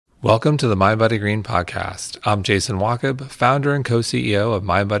Welcome to the Mind Body Green podcast. I'm Jason Wachob, founder and co-CEO of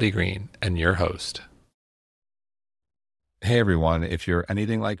Mind Body Green, and your host. Hey everyone, if you're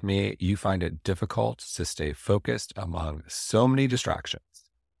anything like me, you find it difficult to stay focused among so many distractions.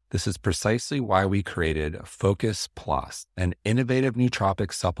 This is precisely why we created Focus Plus, an innovative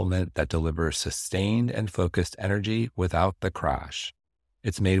nootropic supplement that delivers sustained and focused energy without the crash.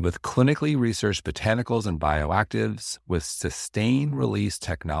 It's made with clinically researched botanicals and bioactives with sustained release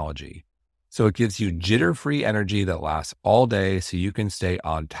technology. So it gives you jitter-free energy that lasts all day so you can stay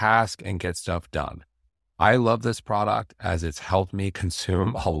on task and get stuff done. I love this product as it's helped me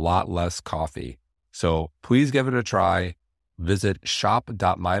consume a lot less coffee. So please give it a try. Visit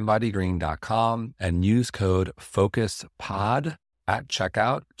shop.mindbodygreen.com and use code FOCUSPOD at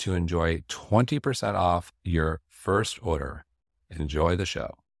checkout to enjoy 20% off your first order. Enjoy the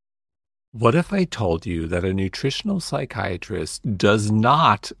show. What if I told you that a nutritional psychiatrist does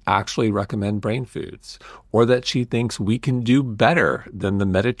not actually recommend brain foods, or that she thinks we can do better than the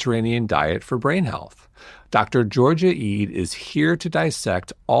Mediterranean diet for brain health? Dr. Georgia Ede is here to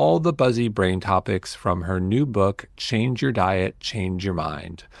dissect all the buzzy brain topics from her new book, Change Your Diet, Change Your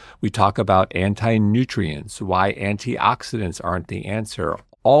Mind. We talk about anti-nutrients, why antioxidants aren't the answer,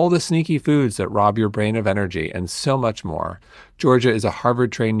 all the sneaky foods that rob your brain of energy, and so much more. Georgia is a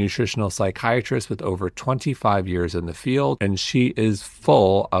Harvard-trained nutritional psychiatrist with over 25 years in the field, and she is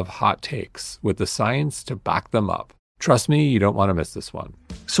full of hot takes with the science to back them up. Trust me, you don't want to miss this one.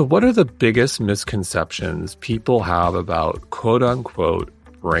 So what are the biggest misconceptions people have about quote-unquote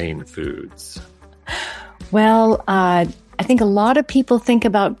brain foods? Well, I think a lot of people think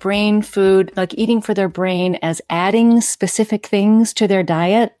about brain food, like eating for their brain, as adding specific things to their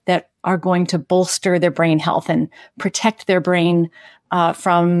diet that are going to bolster their brain health and protect their brain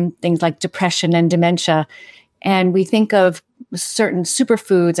from things like depression and dementia. And we think of certain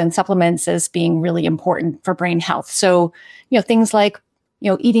superfoods and supplements as being really important for brain health. So, things like,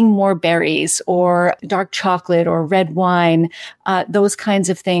 eating more berries or dark chocolate or red wine, those kinds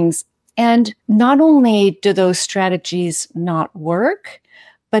of things. And not only do those strategies not work,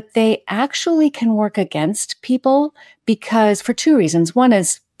 but they actually can work against people for two reasons. One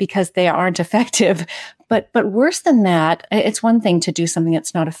is because they aren't effective. But worse than that, it's one thing to do something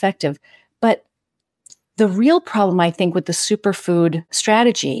that's not effective. But the real problem, I think, with the superfood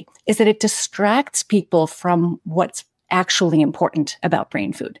strategy is that it distracts people from what's actually important about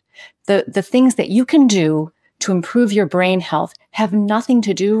brain food. The things that you can do to improve your brain health have nothing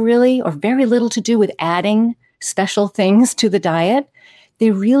to do really, or very little to do with adding special things to the diet. They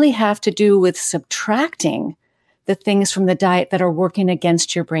really have to do with subtracting the things from the diet that are working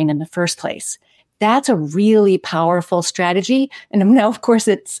against your brain in the first place. That's a really powerful strategy. And now, of course,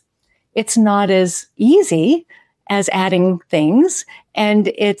 it's not as easy as adding things, and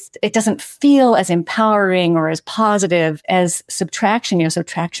it doesn't feel as empowering or as positive as subtraction.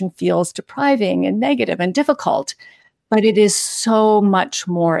 Subtraction feels depriving and negative and difficult, but it is so much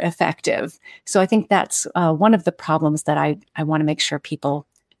more effective. So I think that's one of the problems that I want to make sure people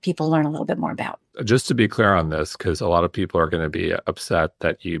learn a little bit more about. Just to be clear on this, because a lot of people are going to be upset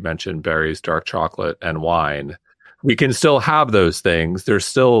that you mentioned berries, dark chocolate, and wine. We can still have those things. They're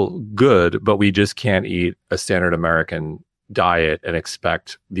still good, but we just can't eat a standard American diet and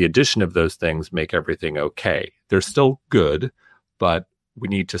expect the addition of those things make everything okay. They're still good, but we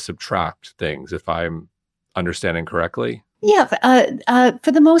need to subtract things, if I'm understanding correctly. Yeah,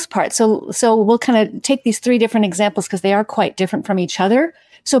 for the most part. So we'll kind of take these three different examples because they are quite different from each other.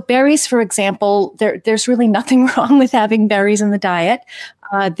 So berries, for example, there's really nothing wrong with having berries in the diet.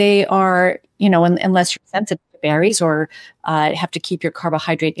 They are, unless you're sensitive to berries or have to keep your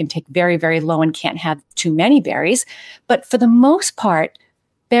carbohydrate intake very, very low and can't have too many berries. But for the most part,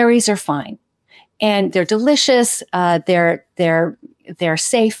 berries are fine. And they're delicious. They're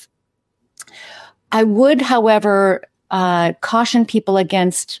safe. I would, however, caution people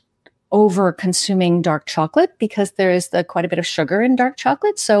against over consuming dark chocolate because there is quite a bit of sugar in dark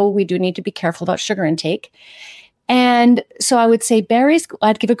chocolate. So we do need to be careful about sugar intake. And so I would say berries,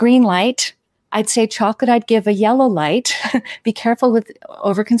 I'd give a green light. I'd say chocolate, I'd give a yellow light. Be careful with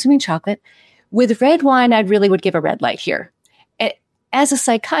over consuming chocolate. With red wine, I really would give a red light here. As a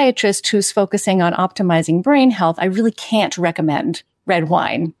psychiatrist who's focusing on optimizing brain health, I really can't recommend red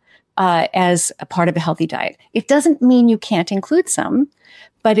wine as a part of a healthy diet. It doesn't mean you can't include some,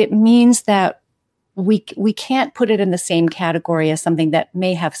 but it means that we can't put it in the same category as something that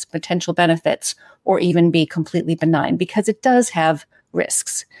may have potential benefits or even be completely benign because it does have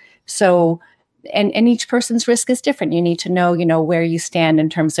risks. So, and each person's risk is different. You need to know, where you stand in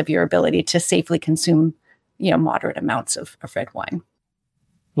terms of your ability to safely consume, moderate amounts of red wine.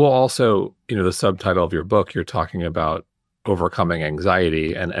 Well, also, the subtitle of your book, you're talking about overcoming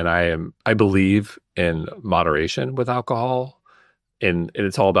anxiety. And I believe in moderation with alcohol. And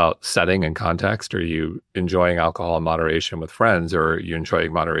it's all about setting and context. Are you enjoying alcohol in moderation with friends, or are you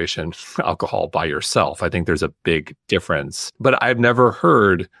enjoying moderation alcohol by yourself? I think there's a big difference. But I've never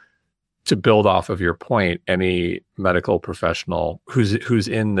heard, to build off of your point, any medical professional who's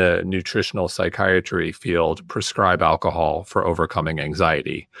in the nutritional psychiatry field prescribe alcohol for overcoming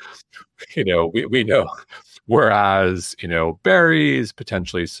anxiety. We know. Whereas, berries,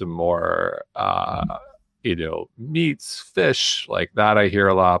 potentially some more, meats, fish, like that I hear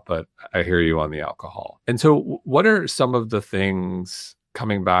a lot, but I hear you on the alcohol. And so what are some of the things,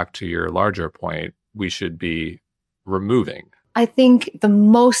 coming back to your larger point, we should be removing? I think the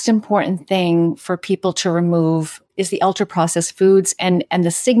most important thing for people to remove is the ultra-processed foods, and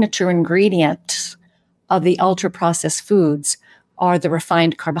the signature ingredients of the ultra-processed foods are the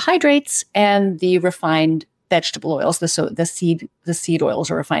refined carbohydrates and the refined vegetable oils, the seed oils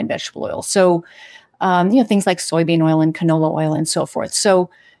or refined vegetable oils. So, things like soybean oil and canola oil and so forth. So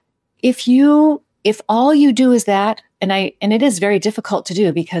if all you do is that, and it is very difficult to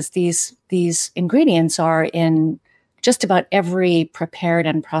do because these ingredients are in just about every prepared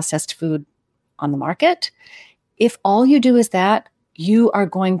and processed food on the market. If all you do is that, you are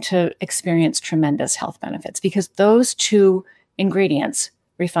going to experience tremendous health benefits, because those two ingredients,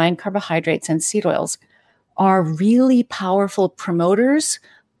 refined carbohydrates and seed oils, are really powerful promoters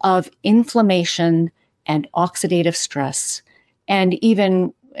of inflammation and oxidative stress, and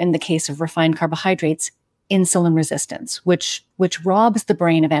even in the case of refined carbohydrates, insulin resistance, which robs the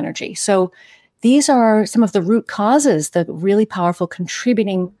brain of energy. So these are some of the root causes, the really powerful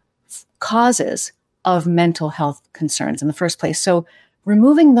contributing causes of mental health concerns in the first place. So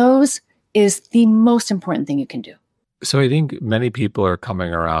removing those is the most important thing you can do. So I think many people are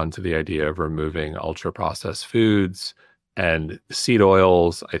coming around to the idea of removing ultra-processed foods, and seed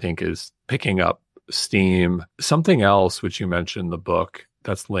oils, I think, is picking up steam. Something else which you mentioned in the book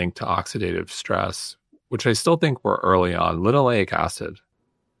that's linked to oxidative stress, which I still think we're early on, linoleic acid.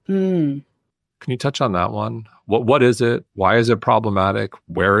 Can you touch on that one? What is it? Why is it problematic?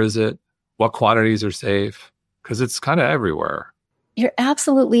 Where is it? What quantities are safe? Because it's kind of everywhere. You're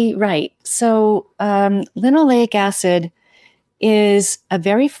absolutely right. So linoleic acid is a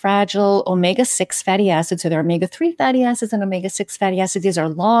very fragile omega-6 fatty acid. So there are omega-3 fatty acids and omega-6 fatty acids. These are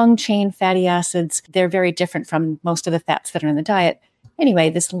long-chain fatty acids. They're very different from most of the fats that are in the diet.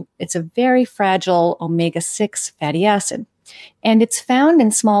 Anyway, it's a very fragile omega-6 fatty acid. And it's found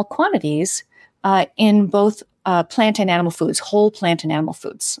in small quantities in both plant and animal foods, whole plant and animal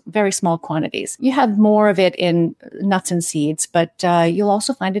foods, very small quantities. You have more of it in nuts and seeds, but you'll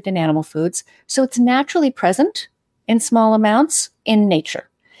also find it in animal foods. So it's naturally present in small amounts in nature.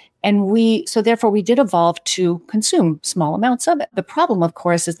 And so therefore we did evolve to consume small amounts of it. The problem, of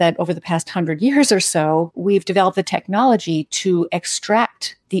course, is that over the past 100 years or so, we've developed the technology to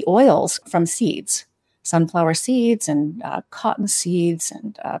extract the oils from seeds, sunflower seeds and cotton seeds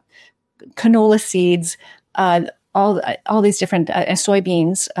and canola seeds, all these different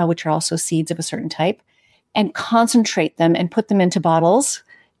soybeans, which are also seeds of a certain type, and concentrate them and put them into bottles,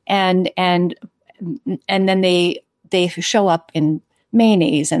 and then they show up in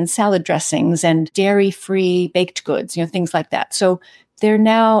mayonnaise and salad dressings and dairy-free baked goods, things like that. So they're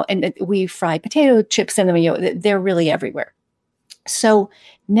now, and we fry potato chips in them. They're really everywhere. So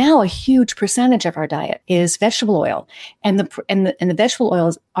now a huge percentage of our diet is vegetable oil, and the vegetable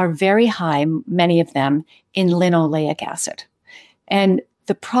oils are very high, many of them, in linoleic acid. And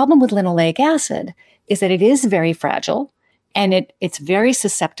the problem with linoleic acid is that it is very fragile, and it's very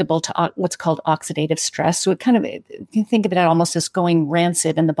susceptible to what's called oxidative stress. So you can think of it almost as going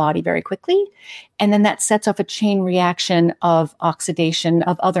rancid in the body very quickly, and then that sets off a chain reaction of oxidation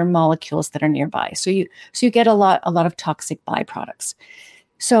of other molecules that are nearby. So you get a lot of toxic byproducts.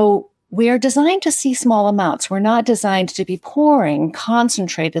 So we are designed to see small amounts. We're not designed to be pouring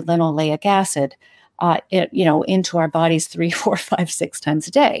concentrated linoleic acid into our bodies 3, 4, 5, 6 times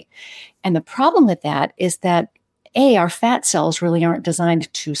a day. And the problem with that is that A, our fat cells really aren't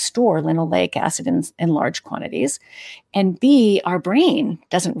designed to store linoleic acid in large quantities. And B, our brain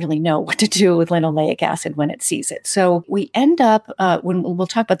doesn't really know what to do with linoleic acid when it sees it. So we end up, when we'll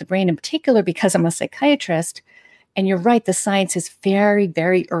talk about the brain in particular, because I'm a psychiatrist, and you're right, the science is very,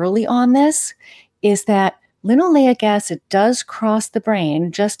 very early on this, is that linoleic acid does cross the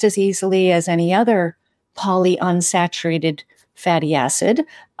brain just as easily as any other polyunsaturated fatty acid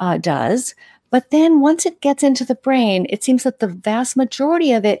does. But then once it gets into the brain, it seems that the vast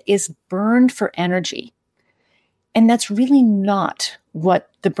majority of it is burned for energy. And that's really not what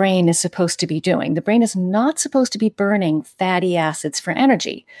the brain is supposed to be doing. The brain is not supposed to be burning fatty acids for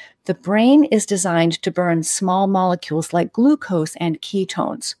energy. The brain is designed to burn small molecules like glucose and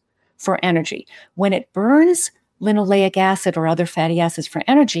ketones for energy. When it burns linoleic acid or other fatty acids for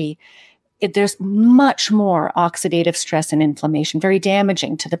energy, there's much more oxidative stress and inflammation, very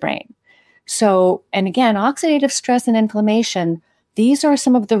damaging to the brain. So, and again, oxidative stress and inflammation, these are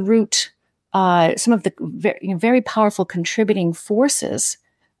some of the some of the very powerful contributing forces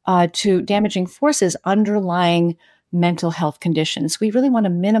to damaging forces underlying mental health conditions. We really want to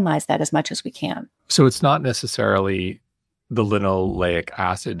minimize that as much as we can. So it's not necessarily the linoleic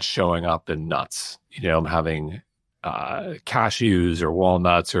acid showing up in nuts. I'm having cashews or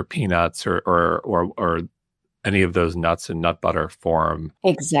walnuts or peanuts or any of those nuts in nut butter form.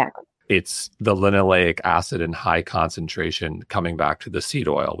 Exactly. It's the linoleic acid in high concentration coming back to the seed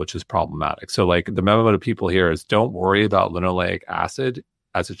oil, which is problematic. So like the memo to people here is don't worry about linoleic acid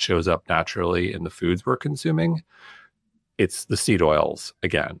as it shows up naturally in the foods we're consuming. It's the seed oils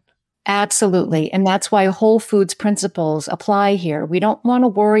again. Absolutely. And that's why whole foods principles apply here. We don't want to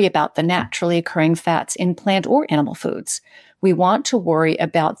worry about the naturally occurring fats in plant or animal foods. We want to worry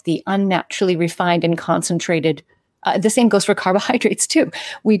about the unnaturally refined and concentrated. The same goes for carbohydrates too.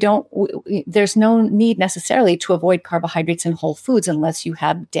 There's no need necessarily to avoid carbohydrates in whole foods unless you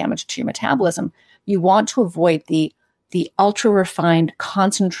have damage to your metabolism. You want to avoid the ultra refined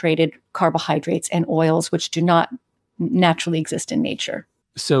concentrated carbohydrates and oils, which do not naturally exist in nature.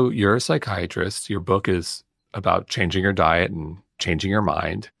 So you're a psychiatrist. Your book is about changing your diet and changing your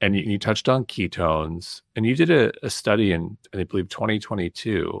mind. And you touched on ketones. And you did a study in, I believe,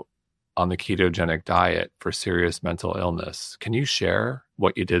 2022 on the ketogenic diet for serious mental illness. Can you share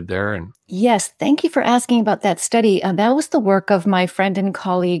what you did there? Yes, thank you for asking about that study. That was the work of my friend and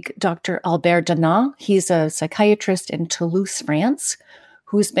colleague, Dr. Albert Danat. He's a psychiatrist in Toulouse, France,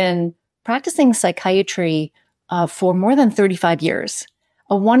 who's been practicing psychiatry for more than 35 years.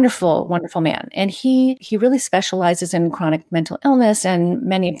 A wonderful, wonderful man. And he really specializes in chronic mental illness, and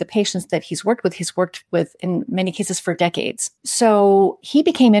many of the patients that he's worked with in many cases for decades. So he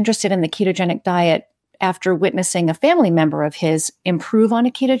became interested in the ketogenic diet after witnessing a family member of his improve on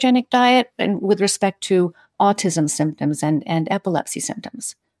a ketogenic diet and with respect to autism symptoms and epilepsy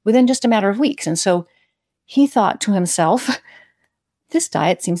symptoms within just a matter of weeks. And so he thought to himself, this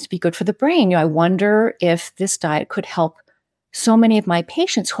diet seems to be good for the brain. I wonder if this diet could help so many of my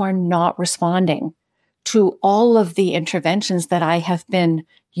patients who are not responding to all of the interventions that I have been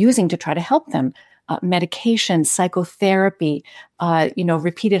using to try to help them. Medication, psychotherapy,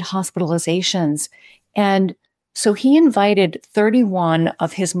 repeated hospitalizations. And so he invited 31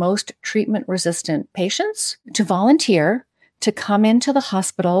 of his most treatment-resistant patients to volunteer to come into the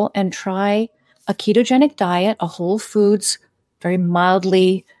hospital and try a ketogenic diet, a whole foods, very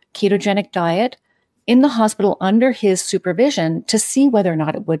mildly ketogenic diet, in the hospital under his supervision to see whether or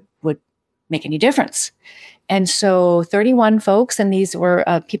not it would make any difference. And so 31 folks, and these were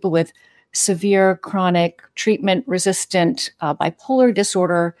people with severe chronic treatment-resistant bipolar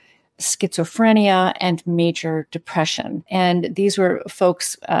disorder, schizophrenia, and major depression. And these were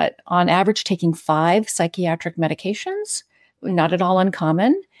folks on average taking 5 psychiatric medications, not at all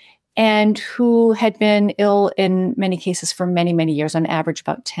uncommon, and who had been ill in many cases for many, many years, on average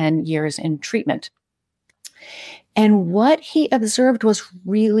about 10 years in treatment. And what he observed was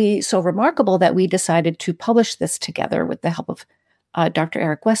really so remarkable that we decided to publish this together with the help of Dr.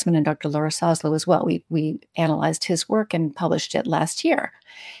 Eric Westman and Dr. Laura Soslow as well. We analyzed his work and published it last year.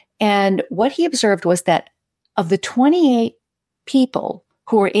 And what he observed was that of the 28 people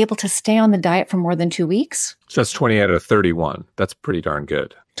who were able to stay on the diet for more than 2 weeks. So that's 20 out of 31. That's pretty darn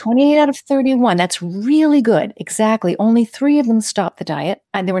good. 28 out of 31. That's really good. Exactly. Only 3 of them stopped the diet.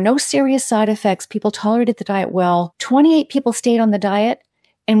 And there were no serious side effects. People tolerated the diet well. 28 people stayed on the diet.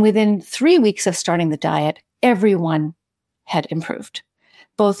 And within 3 weeks of starting the diet, everyone had improved,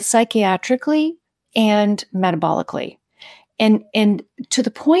 both psychiatrically and metabolically. And to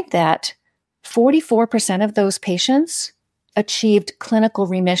the point that 44% of those patients achieved clinical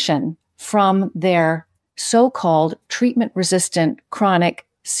remission from their so-called treatment-resistant chronic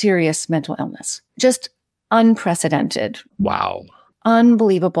serious mental illness. Just unprecedented. Wow.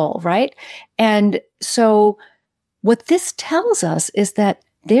 Unbelievable, right? And so what this tells us is that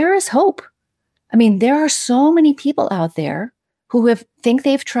there is hope. I mean, there are so many people out there who think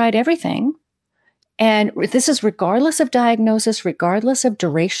they've tried everything. And this is regardless of diagnosis, regardless of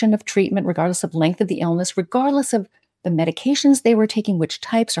duration of treatment, regardless of length of the illness, regardless of the medications they were taking, which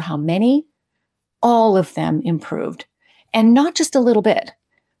types or how many, all of them improved. And not just a little bit,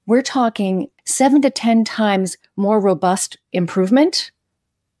 we're talking 7 to 10 times more robust improvement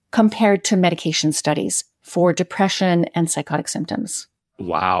compared to medication studies for depression and psychotic symptoms.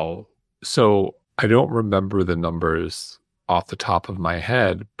 Wow. So I don't remember the numbers off the top of my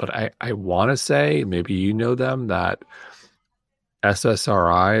head, but I want to say, maybe you know them, that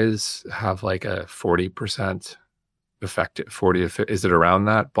SSRIs have like a 40% effective, is it around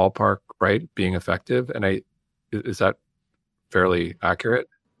that ballpark, right? Being effective. And is that fairly accurate?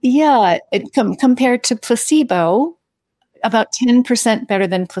 Yeah, compared to placebo, about 10% better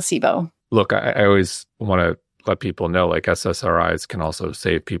than placebo. Look, I always want to let people know, like, SSRIs can also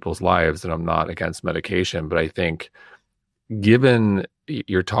save people's lives, and I'm not against medication, but I think given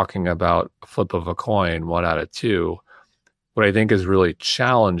you're talking about a flip of a coin, 1 out of 2, what I think is really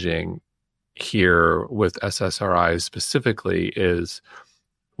challenging here with SSRIs specifically is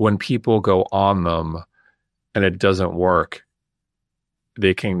when people go on them and it doesn't work,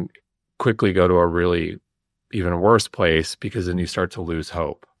 they can quickly go to a really even worse place, because then you start to lose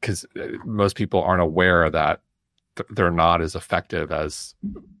hope, because most people aren't aware that they're not as effective as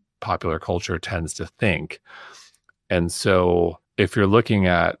popular culture tends to think. And so if you're looking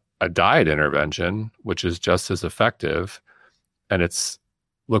at a diet intervention, which is just as effective, and it's,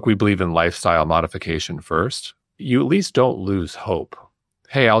 look, we believe in lifestyle modification first, you at least don't lose hope.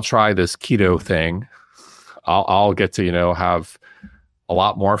 Hey, I'll try this keto thing. I'll get to, have a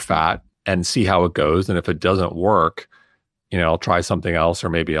lot more fat and see how it goes. And if it doesn't work, I'll try something else, or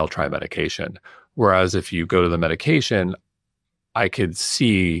maybe I'll try medication. Whereas if you go to the medication, I could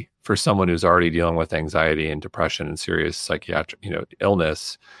see for someone who's already dealing with anxiety and depression and serious psychiatric,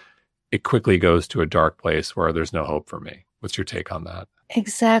 illness, it quickly goes to a dark place where there's no hope for me. What's your take on that?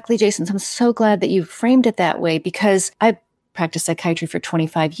 Exactly, Jason. So I'm so glad that you framed it that way, because I practiced psychiatry for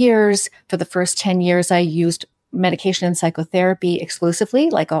 25 years. For the first 10 years, I used medication and psychotherapy exclusively,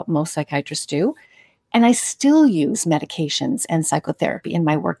 like most psychiatrists do. And I still use medications and psychotherapy in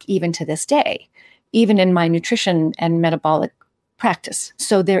my work, even to this day, even in my nutrition and metabolic practice.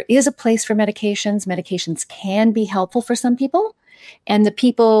 So there is a place for medications. Medications can be helpful for some people, and the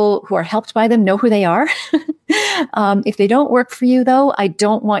people who are helped by them know who they are. If they don't work for you, though, I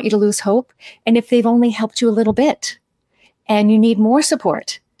don't want you to lose hope. And if they've only helped you a little bit and you need more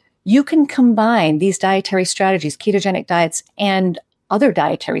support, you can combine these dietary strategies, ketogenic diets, and other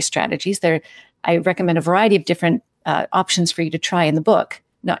dietary strategies. I recommend a variety of different options for you to try in the book,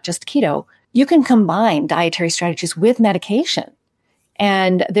 not just keto. You can combine dietary strategies with medication,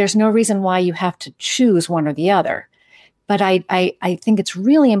 and there's no reason why you have to choose one or the other. But I think it's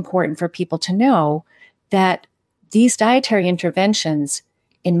really important for people to know that these dietary interventions,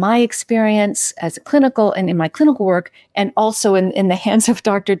 in my experience as a clinical and in my clinical work, and also in the hands of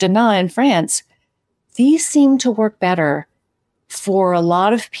Dr. Dana in France, these seem to work better for a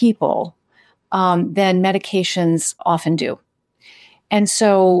lot of people than medications often do. And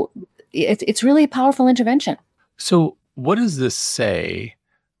so it's really a powerful intervention. So what does this say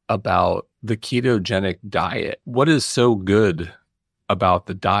about the ketogenic diet? What is so good about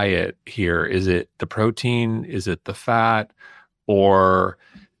the diet here? Is it the protein? Is it the fat? Or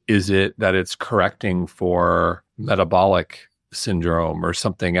is it that it's correcting for metabolic syndrome or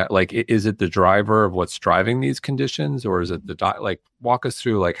something? Like, is it the driver of what's driving these conditions, or is it the diet? Like, walk us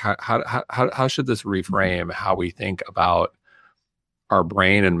through, like, how should this reframe how we think about our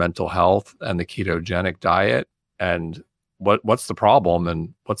brain and mental health and the ketogenic diet, and what's the problem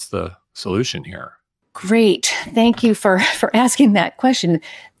and what's the solution here? Great. Thank you for asking that question.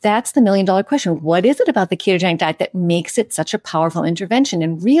 That's the $1 million question. What is it about the ketogenic diet that makes it such a powerful intervention?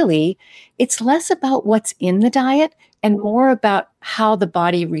 And really, it's less about what's in the diet and more about how the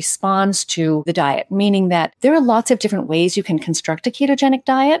body responds to the diet, meaning that there are lots of different ways you can construct a ketogenic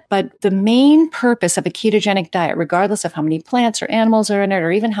diet, but the main purpose of a ketogenic diet, regardless of how many plants or animals are in it,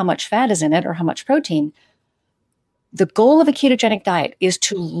 or even how much fat is in it, or how much protein, the goal of a ketogenic diet is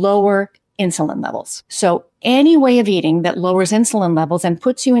to lower insulin levels. So any way of eating that lowers insulin levels and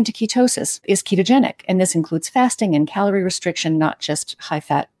puts you into ketosis is ketogenic. And this includes fasting and calorie restriction, not just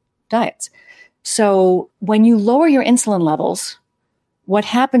high-fat diets. So when you lower your insulin levels, what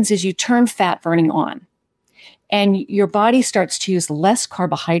happens is you turn fat burning on. And your body starts to use less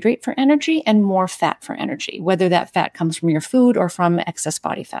carbohydrate for energy and more fat for energy, whether that fat comes from your food or from excess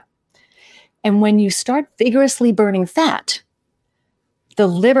body fat. And when you start vigorously burning fat, the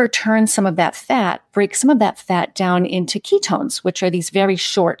liver turns some of that fat, breaks some of that fat down into ketones, which are these very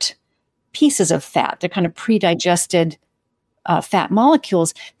short pieces of fat. They're kind of pre-digested fat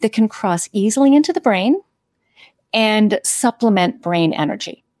molecules that can cross easily into the brain and supplement brain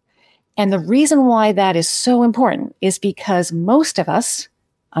energy. And the reason why that is so important is because most of us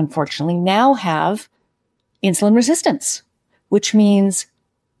unfortunately, now have insulin resistance, which means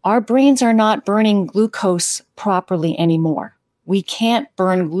our brains are not burning glucose properly anymore. We can't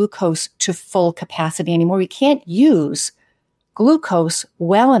burn glucose to full capacity anymore. We can't use glucose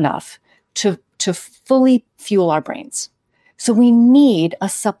well enough to fully fuel our brains. So we need a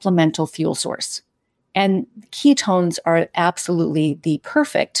supplemental fuel source. And ketones are absolutely the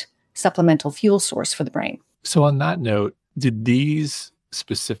perfect supplemental fuel source for the brain. So on that note, did these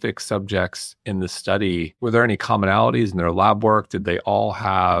specific subjects in the study, were there any commonalities in their lab work? Did they all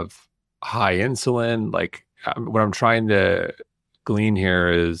have high insulin? Like, what I'm trying to glean here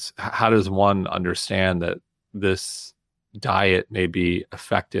is, how does one understand that this diet may be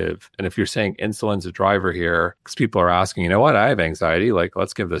effective? And if you're saying insulin's a driver here, because people are asking, you know what, I have anxiety, like,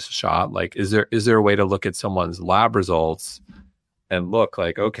 let's give this a shot. Like, is there a way to look at someone's lab results and look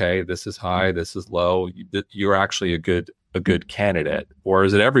like, okay, this is high, this is low, you're actually a good candidate? Or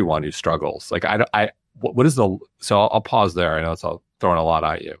is it everyone who struggles? Like, what is so I'll pause there. I know it's all throwing a lot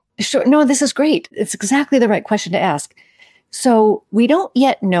at you. Sure. No, this is great. It's exactly the right question to ask. So we don't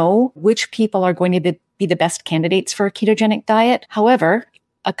yet know which people are going to be the best candidates for a ketogenic diet. However,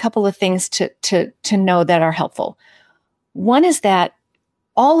 a couple of things to know that are helpful. One is that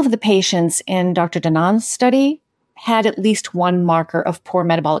all of the patients in Dr. Danan's study had at least one marker of poor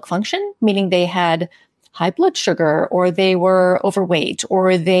metabolic function, meaning they had high blood sugar, or they were overweight,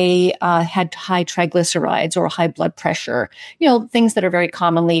 or they had high triglycerides or high blood pressure, things that are very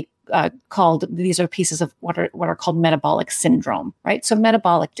commonly called, these are pieces of what are called metabolic syndrome, right? So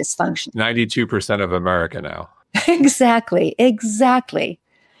metabolic dysfunction. 92% of America now. Exactly.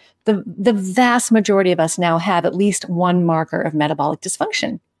 The vast majority of us now have at least one marker of metabolic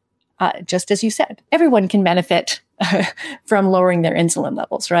dysfunction. Just as you said, everyone can benefit from lowering their insulin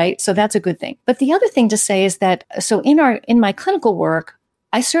levels, right? So that's a good thing. But the other thing to say is that, so in my clinical work,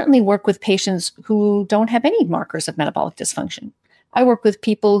 I certainly work with patients who don't have any markers of metabolic dysfunction. I work with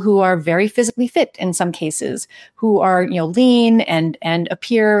people who are very physically fit in some cases, who are, lean and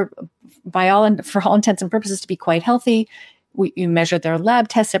appear for all intents and purposes to be quite healthy. You measure their lab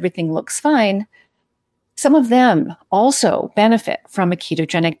tests, everything looks fine. Some of them also benefit from a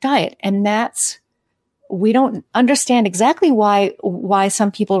ketogenic diet. And we don't understand exactly why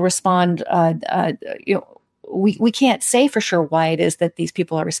some people respond. We can't say for sure why it is that these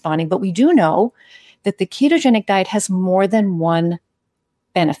people are responding, but we do know that the ketogenic diet has more than one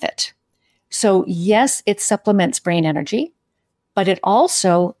benefit. So yes, it supplements brain energy, but it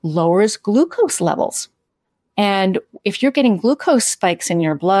also lowers glucose levels. And if you're getting glucose spikes in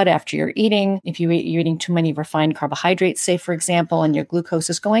your blood after you're eating, if you're eating too many refined carbohydrates, say, for example, and your glucose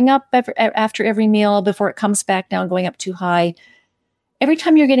is going up after every meal before it comes back down, going up too high, every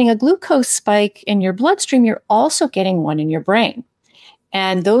time you're getting a glucose spike in your bloodstream, you're also getting one in your brain.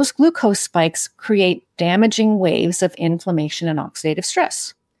 And those glucose spikes create damaging waves of inflammation and oxidative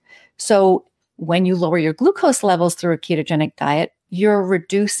stress. So when you lower your glucose levels through a ketogenic diet, you're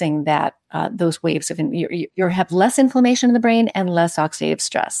reducing those waves you have less inflammation in the brain and less oxidative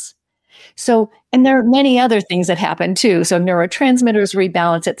stress. So, and there are many other things that happen too. So neurotransmitters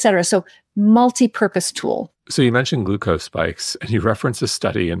rebalance, et cetera. So multi-purpose tool. So you mentioned glucose spikes, and you reference a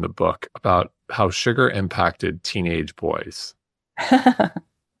study in the book about how sugar impacted teenage boys.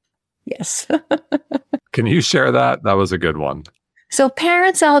 Yes. Can you share that? That was a good one. So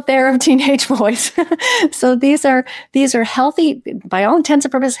parents out there of teenage boys. So these are healthy, by all intents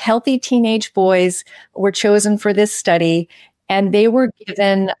and purposes, healthy teenage boys were chosen for this study, and they were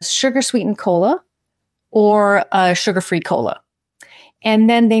given sugar sweetened cola or sugar-free cola. And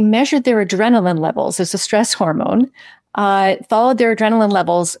then they measured their adrenaline levels as a stress hormone, followed their adrenaline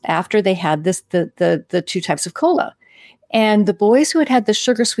levels after they had the two types of cola. And the boys who had the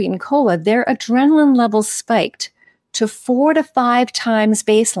sugar-sweetened cola, their adrenaline levels spiked to 4 to 5 times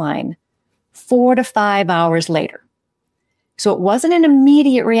baseline, 4 to 5 hours later. So it wasn't an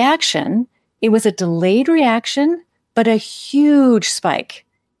immediate reaction. It was a delayed reaction, but a huge spike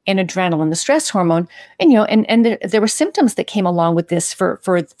in adrenaline, the stress hormone. And there were symptoms that came along with this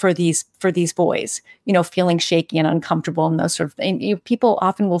for these boys, feeling shaky and uncomfortable and those sort of things. People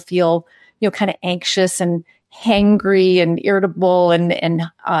often will feel, kind of anxious and hangry and irritable and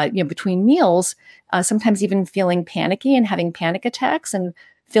between meals, sometimes even feeling panicky and having panic attacks and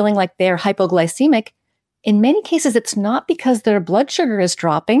feeling like they're hypoglycemic. In many cases, it's not because their blood sugar is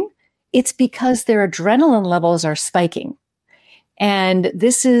dropping. It's because their adrenaline levels are spiking. And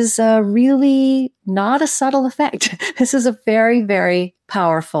this is really not a subtle effect. This is a very, very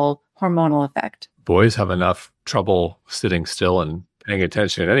powerful hormonal effect. Boys have enough trouble sitting still and paying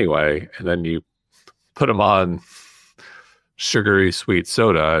attention anyway, and then you put them on sugary sweet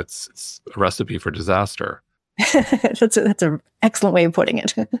soda. It's a recipe for disaster. That's an excellent way of putting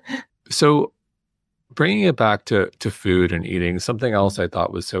it. So bringing it back to food and eating, something else I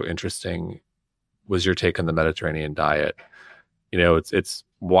thought was so interesting was your take on the Mediterranean diet. It's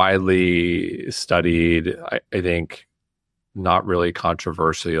widely studied, I think, not really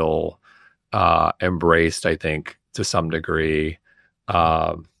controversial, embraced, I think, to some degree.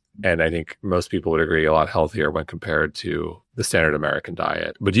 And I think most people would agree a lot healthier when compared to the standard American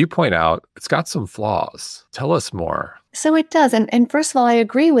diet. But you point out it's got some flaws. Tell us more. So it does. And first of all, I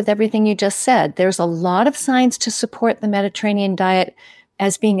agree with everything you just said. There's a lot of science to support the Mediterranean diet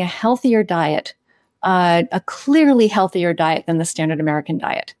as being a healthier diet, a clearly healthier diet than the standard American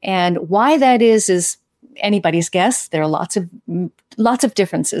diet. And why that is anybody's guess. There are lots of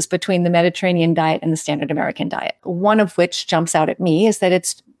differences between the Mediterranean diet and the standard American diet. One of which jumps out at me is that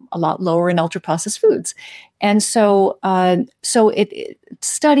it's a lot lower in ultra-processed foods. And so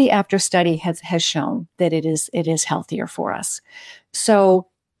study after study has shown that it is healthier for us. So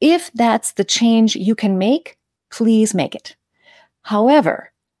if that's the change you can make, please make it.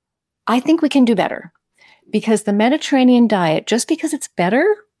 However, I think we can do better, because the Mediterranean diet, just because it's better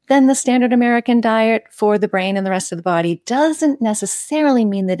than the standard American diet for the brain and the rest of the body, doesn't necessarily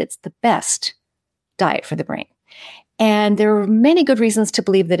mean that it's the best diet for the brain. And there are many good reasons to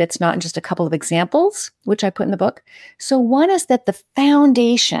believe that it's not, just a couple of examples, which I put in the book. So one is that the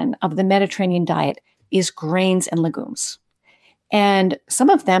foundation of the Mediterranean diet is grains and legumes. And some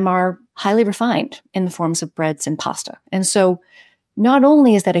of them are highly refined in the forms of breads and pasta. And so not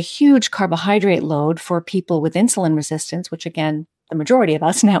only is that a huge carbohydrate load for people with insulin resistance, which again, the majority of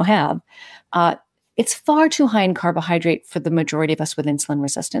us now have, it's far too high in carbohydrate for the majority of us with insulin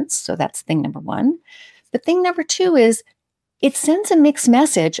resistance. So that's thing number one. But thing number two is it sends a mixed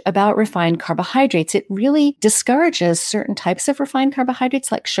message about refined carbohydrates. It really discourages certain types of refined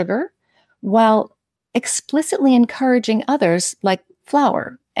carbohydrates like sugar, while explicitly encouraging others like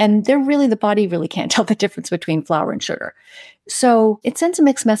flour. And the body really can't tell the difference between flour and sugar. So it sends a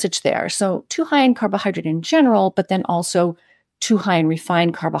mixed message there. So too high in carbohydrate in general, but then also too high in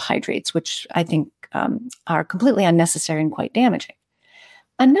refined carbohydrates, which I think are completely unnecessary and quite damaging.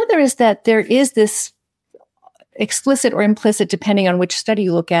 Another is that there is this explicit or implicit, depending on which study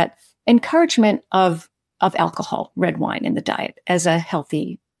you look at, encouragement of alcohol, red wine in the diet as a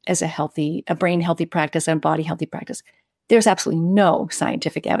brain healthy practice and body healthy practice. There's absolutely no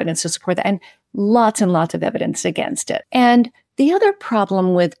scientific evidence to support that, and lots of evidence against it. And the other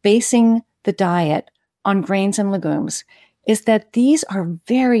problem with basing the diet on grains and legumes is that these are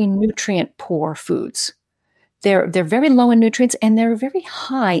very nutrient poor foods. They're very low in nutrients, and they're very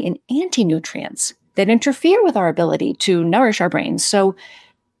high in anti-nutrients that interfere with our ability to nourish our brains. So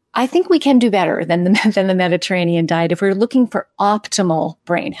I think we can do better than the Mediterranean diet if we're looking for optimal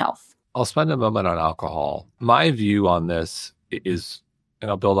brain health. I'll spend a moment on alcohol. My view on this is,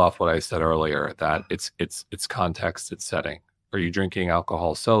 and I'll build off what I said earlier, that it's context, it's setting. Are you drinking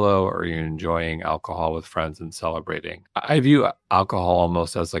alcohol solo, or are you enjoying alcohol with friends and celebrating? I view alcohol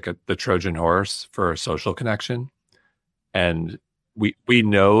almost as like the Trojan horse for social connection. And we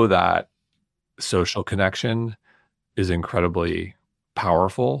know that social connection is incredibly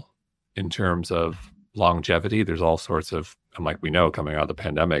powerful in terms of longevity. There's all sorts of, like we know, coming out of the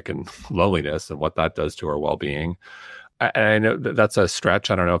pandemic, and loneliness and what that does to our well-being. I know that's a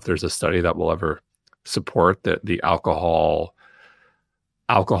stretch. I don't know if there's a study that will ever support that the alcohol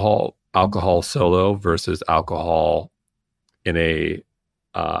solo versus alcohol in a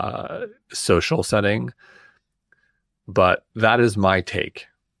social setting. But that is my take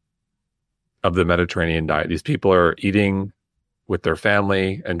of the Mediterranean diet. These people are eating with their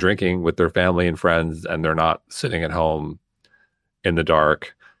family and drinking with their family and friends, and they're not sitting at home in the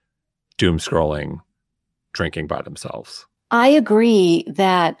dark, doom scrolling, drinking by themselves. I agree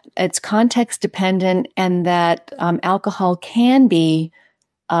that it's context dependent, and that alcohol can be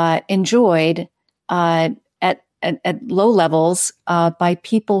enjoyed at low levels by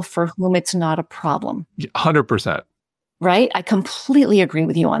people for whom it's not a problem. 100%. Right? I completely agree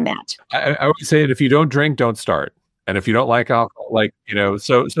with you on that. I would say that if you don't drink, don't start. And if you don't like alcohol,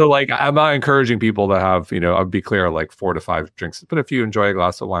 so I'm not encouraging people to have, I'll be clear, like 4 to 5 drinks. But if you enjoy a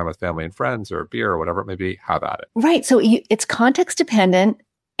glass of wine with family and friends, or beer or whatever it may be, have at it. Right. So it's context dependent,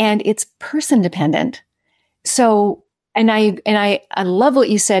 and it's person dependent. So, and I love what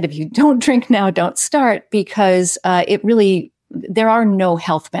you said. If you don't drink now, don't start, because there are no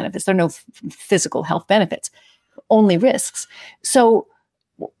health benefits. There are no physical health benefits, only risks. So,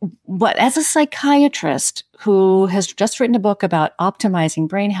 but as a psychiatrist who has just written a book about optimizing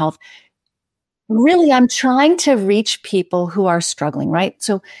brain health, really, I'm trying to reach people who are struggling, right?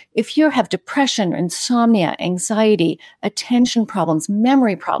 So if you have depression, insomnia, anxiety, attention problems,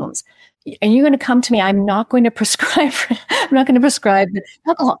 memory problems, and you're going to come to me, I'm not going to prescribe, I'm not going to prescribe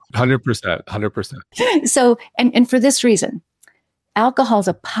alcohol. 100%, 100%. So, and for this reason, alcohol is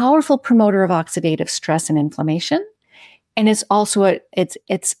a powerful promoter of oxidative stress and inflammation. And it's also,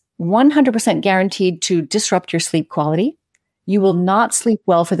 it's 100% guaranteed to disrupt your sleep quality. You will not sleep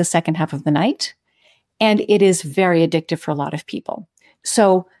well for the second half of the night. And it is very addictive for a lot of people.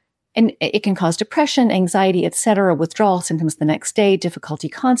 So, and it can cause depression, anxiety, etc., withdrawal symptoms the next day, difficulty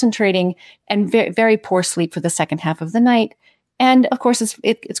concentrating, and very, very poor sleep for the second half of the night. And of course,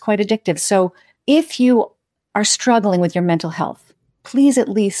 it's quite addictive. So if you are struggling with your mental health, please at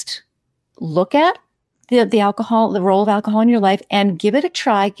least look at the alcohol, the role of alcohol in your life, and give it a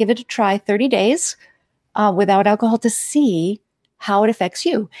try. Give it a try 30 days without alcohol to see how it affects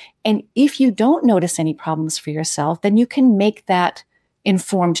you. And if you don't notice any problems for yourself, then you can make that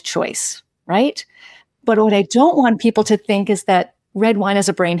informed choice, right? But what I don't want people to think is that red wine is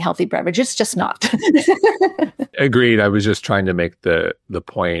a brain healthy beverage. It's just not. Agreed. I was just trying to make the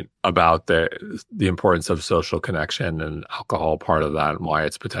point about the importance of social connection and alcohol part of that and why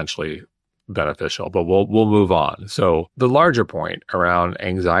it's potentially beneficial. But we'll move on. So the larger point around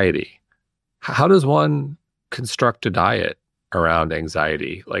anxiety, how does one construct a diet around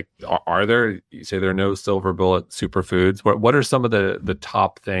anxiety? Like, are there, you say there are no silver bullet superfoods. What are some of the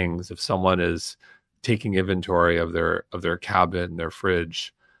top things if someone is taking inventory of their cabinet, their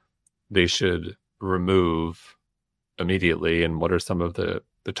fridge, they should remove immediately? And what are some of the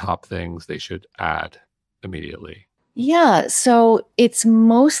top things they should add immediately? Yeah. So it's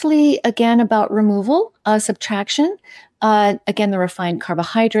mostly, again, about removal, subtraction. Again, the refined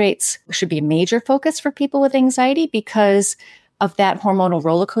carbohydrates should be a major focus for people with anxiety because of that hormonal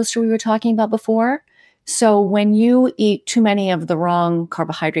roller coaster we were talking about before. So when you eat too many of the wrong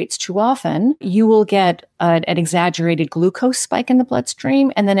carbohydrates too often, you will get an exaggerated glucose spike in the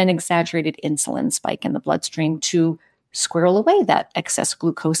bloodstream and then an exaggerated insulin spike in the bloodstream to squirrel away that excess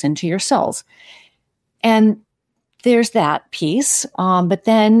glucose into your cells. And there's that piece. But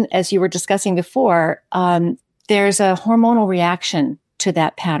then, as you were discussing before, there's a hormonal reaction to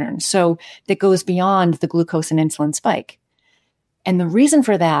that pattern. So that goes beyond the glucose and insulin spike. And the reason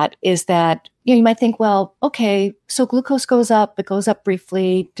for that is that, you might think, well, okay, so glucose goes up, it goes up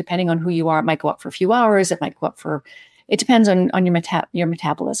briefly, depending on who you are. It might go up for a few hours. It might go up it depends on your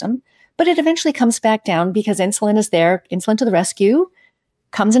metabolism, but it eventually comes back down because insulin is there, insulin to the rescue,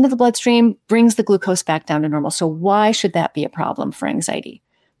 comes into the bloodstream, brings the glucose back down to normal. So why should that be a problem for anxiety?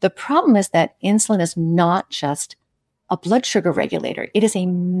 The problem is that insulin is not just a blood sugar regulator. It is a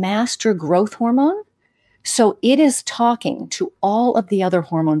master growth hormone. So it is talking to all of the other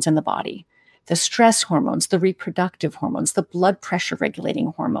hormones in the body, the stress hormones, the reproductive hormones, the blood pressure regulating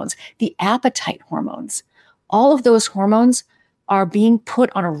hormones, the appetite hormones. All of those hormones are being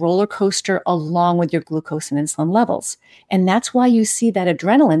put on a roller coaster along with your glucose and insulin levels. And that's why you see that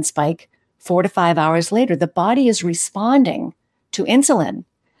adrenaline spike 4 to 5 hours later. The body is responding to insulin.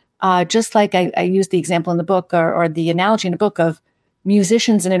 Just like I used the example in the book or the analogy in the book of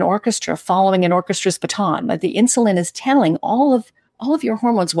musicians in an orchestra following an orchestra's baton. The insulin is telling all of your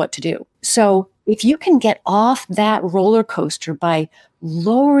hormones what to do. So if you can get off that roller coaster by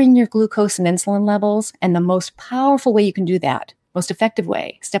lowering your glucose and insulin levels, and the most powerful way you can do that, most effective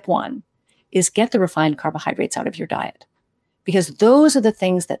way, step one, is get the refined carbohydrates out of your diet. Because those are the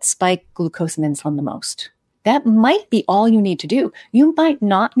things that spike glucose and insulin the most. That might be all you need to do. You might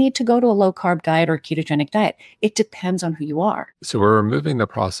not need to go to a low-carb diet or ketogenic diet. It depends on who you are. So we're removing the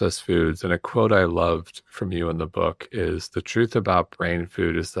processed foods. And a quote I loved from you in the book is, the truth about brain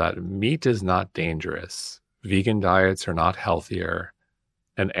food is that meat is not dangerous. Vegan diets are not healthier.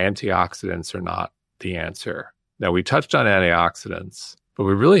 And antioxidants are not the answer. Now, we touched on antioxidants, but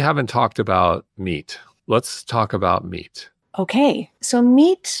we really haven't talked about meat. Let's talk about meat. Okay. So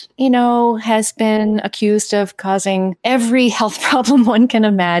meat, has been accused of causing every health problem one can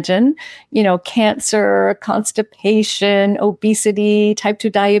imagine, cancer, constipation, obesity, type 2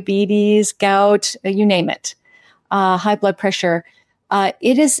 diabetes, gout, you name it, high blood pressure.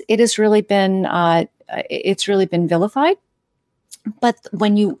 It's really been vilified. But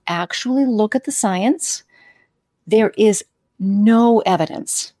when you actually look at the science, there is no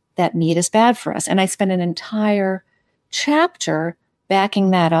evidence that meat is bad for us. And I spent an entire chapter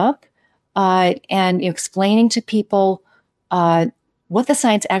backing that up and explaining to people what the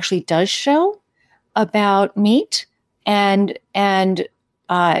science actually does show about meat. And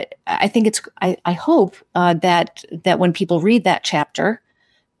I think I hope that when people read that chapter,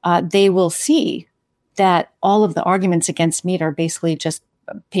 they will see that all of the arguments against meat are basically just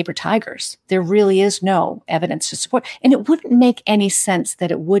paper tigers. There really is no evidence to support. And it wouldn't make any sense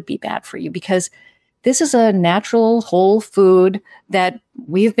that it would be bad for you, because this is a natural whole food that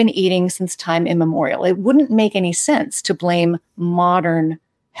we've been eating since time immemorial. It wouldn't make any sense to blame modern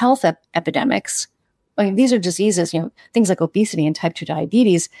health epidemics. I mean, these are diseases, things like obesity and type 2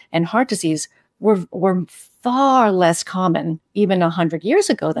 diabetes and heart disease were far less common even 100 years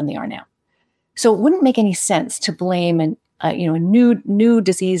ago than they are now. So it wouldn't make any sense to blame a new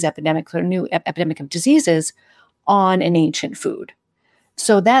disease epidemic or new epidemic of diseases on an ancient food.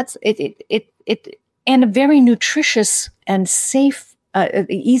 So that's it, and a very nutritious and safe,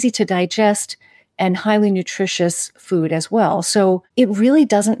 easy to digest and highly nutritious food as well. So it really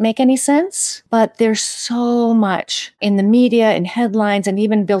doesn't make any sense, but there's so much in the media and headlines and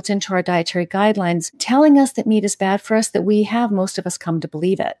even built into our dietary guidelines telling us that meat is bad for us, that we have, most of us, come to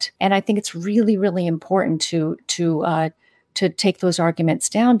believe it. And I think it's really, really important to take those arguments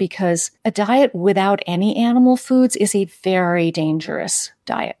down, because a diet without any animal foods is a very dangerous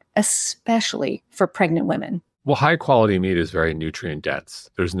diet, especially for pregnant women. Well, high quality meat is very nutrient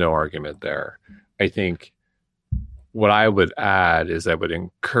dense. There's no argument there. I think what I would add is I would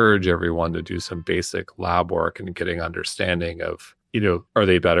encourage everyone to do some basic lab work and getting understanding of, are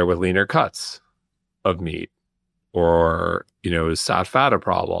they better with leaner cuts of meat? Or, is sat fat a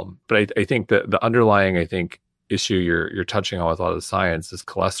problem? But I think that the underlying, issue you're touching on with a lot of the science is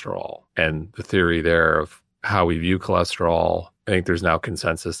cholesterol, and the theory there of how we view cholesterol. I think there's now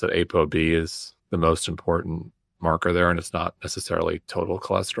consensus that ApoB is the most important marker there, and it's not necessarily total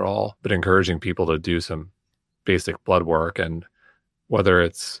cholesterol, but encouraging people to do some basic blood work. And whether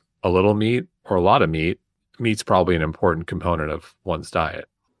it's a little meat or a lot of meat's probably an important component of one's diet.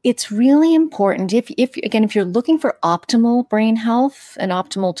 It's really important if you're looking for optimal brain health and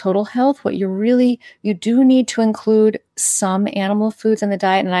optimal total health, you do need to include some animal foods in the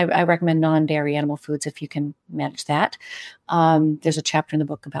diet. And I recommend non-dairy animal foods if you can manage that. There's a chapter in the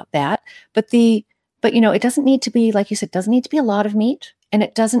book about that. But it doesn't need to be, like you said, it doesn't need to be a lot of meat, and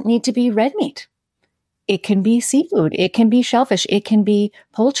it doesn't need to be red meat. It can be seafood. It can be shellfish. It can be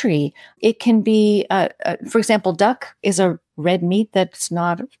poultry. It can be, for example, duck is a red meat that's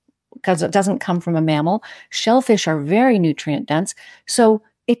not, because it doesn't come from a mammal. Shellfish are very nutrient dense. So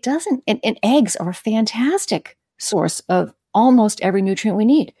it doesn't, and eggs are a fantastic source of almost every nutrient we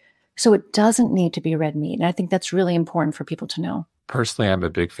need. So it doesn't need to be red meat. And I think that's really important for people to know. Personally, I'm a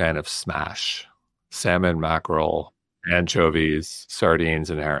big fan of smash: salmon, mackerel, anchovies,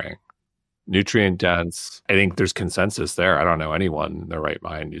 sardines, and herring. Nutrient dense. I think there's consensus there. I don't know anyone in their right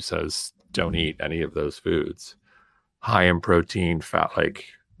mind who says don't eat any of those foods. High in protein, fat,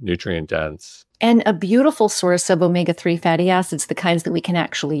 nutrient dense. And a beautiful source of omega-3 fatty acids, the kinds that we can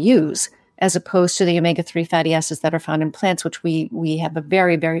actually use, as opposed to the omega-3 fatty acids that are found in plants, which we have a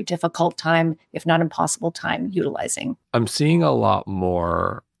very, very difficult time, if not impossible time, utilizing. I'm seeing a lot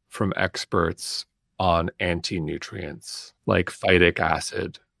more from experts on anti-nutrients like phytic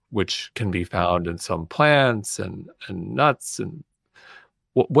acid, which can be found in some plants and nuts. And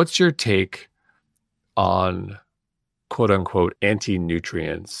what's your take on quote unquote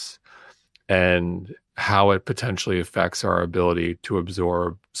anti-nutrients and how it potentially affects our ability to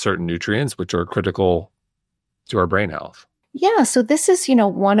absorb certain nutrients, which are critical to our brain health? Yeah, so this is,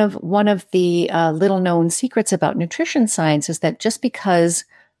 one of the little known secrets about nutrition science is that just because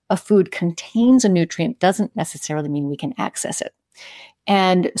a food contains a nutrient doesn't necessarily mean we can access it.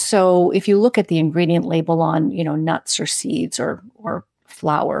 And so if you look at the ingredient label on, nuts or seeds or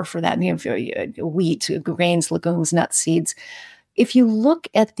flour for that, wheat, grains, legumes, nuts, seeds, if you look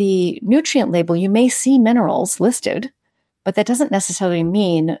at the nutrient label, you may see minerals listed, but that doesn't necessarily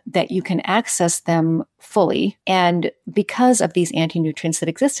mean that you can access them fully. And because of these anti-nutrients that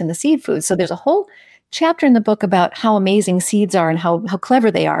exist in the seed foods. So there's a whole chapter in the book about how amazing seeds are and how clever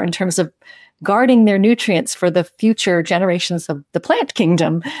they are in terms of guarding their nutrients for the future generations of the plant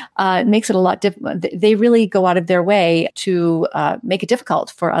kingdom. It makes it a lot different. They really go out of their way to make it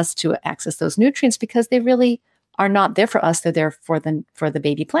difficult for us to access those nutrients because they really are not there for us. They're there for the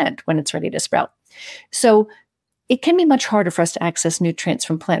baby plant when it's ready to sprout. So it can be much harder for us to access nutrients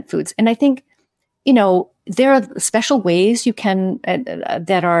from plant foods. And I think, there are special ways you can,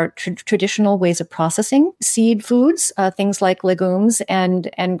 that are traditional ways of processing seed foods, things like legumes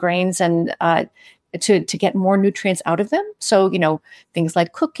and grains and, to get more nutrients out of them. So, things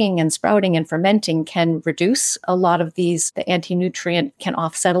like cooking and sprouting and fermenting can reduce a lot of the anti-nutrient, can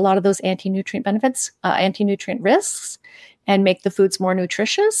offset a lot of those anti-nutrient benefits, anti-nutrient risks, and make the foods more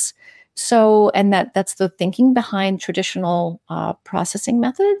nutritious. So, and that's the thinking behind traditional processing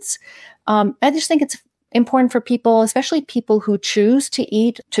methods. I just think it's important for people, especially people who choose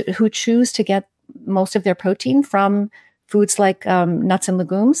who choose to get most of their protein from foods like nuts and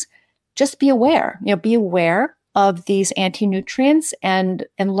legumes. Just be aware, be aware of these anti-nutrients and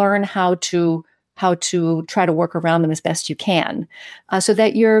learn how to try to work around them as best you can, so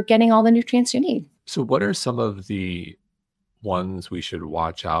that you're getting all the nutrients you need. So what are some of the ones we should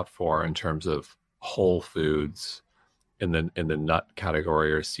watch out for in terms of whole foods in the nut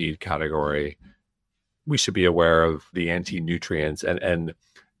category or seed category? We should be aware of the anti-nutrients, and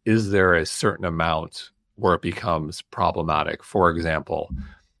is there a certain amount where it becomes problematic? For example,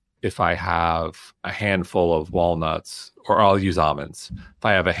 if I have a handful of walnuts, or I'll use almonds, if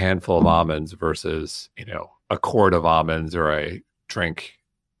I have a handful of almonds versus, a quart of almonds, or I drink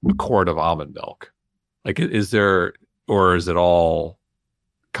a quart of almond milk, like, is there, or is it all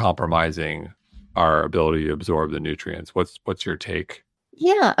compromising our ability to absorb the nutrients? What's your take?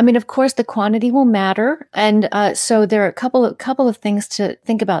 Yeah, I mean, of course, the quantity will matter, and so there are a couple of things to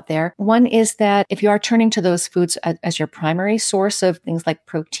think about there. One is that if you are turning to those foods as your primary source of things like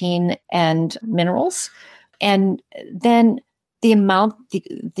protein and minerals, and then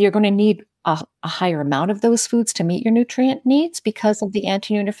you're going to need a higher amount of those foods to meet your nutrient needs because of the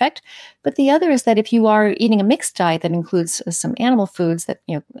anti-nutrient effect. But the other is that if you are eating a mixed diet that includes some animal foods that,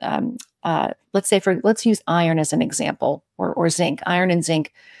 let's use iron as an example, or zinc, iron and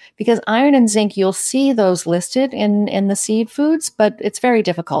zinc, because iron and zinc, you'll see those listed in the seed foods, but it's very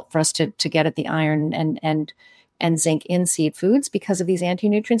difficult for us to get at the iron and zinc in seed foods because of these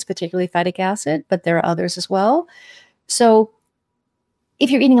anti-nutrients, particularly phytic acid, but there are others as well. So if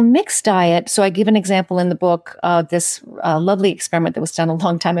you're eating a mixed diet, so I give an example in the book of this lovely experiment that was done a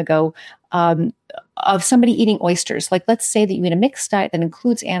long time ago of somebody eating oysters. Like, let's say that you eat a mixed diet that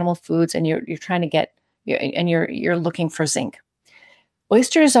includes animal foods, and you're trying to get, and you're looking for zinc.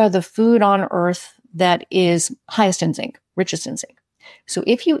 Oysters are the food on earth that is highest in zinc, richest in zinc. So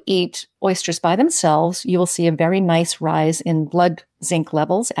if you eat oysters by themselves, you will see a very nice rise in blood zinc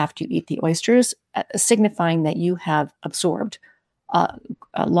levels after you eat the oysters, signifying that you have absorbed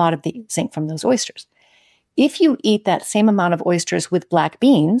a lot of the zinc from those oysters. If you eat that same amount of oysters with black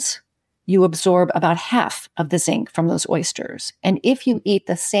beans, you absorb about half of the zinc from those oysters. And if you eat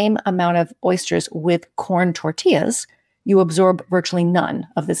the same amount of oysters with corn tortillas, you absorb virtually none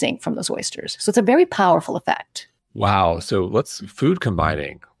of the zinc from those oysters. So it's a very powerful effect. Wow. So food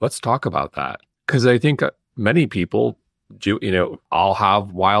combining. Let's talk about that. Because I think many people do, I'll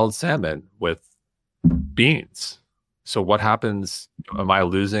have wild salmon with beans. So what happens? What am I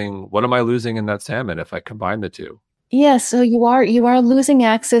losing in that salmon if I combine the two? Yeah, so you are losing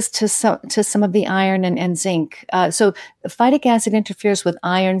access to some of the iron and zinc. So phytic acid interferes with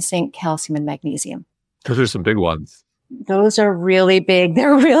iron, zinc, calcium, and magnesium. Those are some big ones. Those are really big.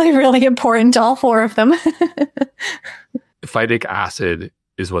 They're really, really important, all four of them. Phytic acid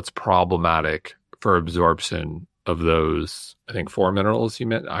is what's problematic for absorption of those, I think, 4 minerals you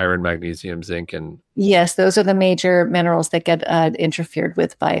meant: iron, magnesium, zinc, and... Yes, those are the major minerals that get interfered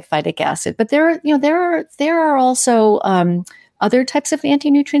with by phytic acid. But there are also other types of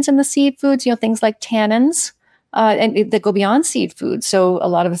anti-nutrients in the seed foods, things like tannins, and that go beyond seed foods. So a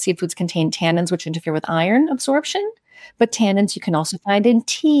lot of the seed foods contain tannins, which interfere with iron absorption. But tannins you can also find in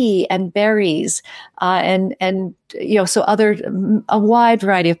tea and berries, so a wide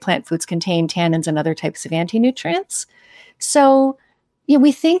variety of plant foods contain tannins and other types of anti-nutrients. So,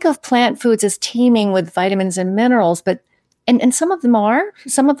 we think of plant foods as teeming with vitamins and minerals, but and some of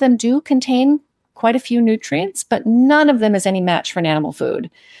them do contain quite a few nutrients, but none of them is any match for an animal food,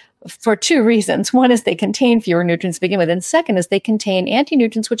 for 2 reasons. One is they contain fewer nutrients to begin with, and second is they contain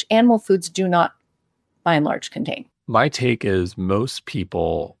anti-nutrients, which animal foods do not, by and large, contain. My take is most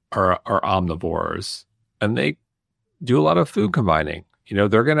people are omnivores, and they do a lot of food combining. They're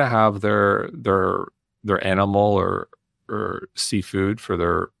going to have their animal or seafood for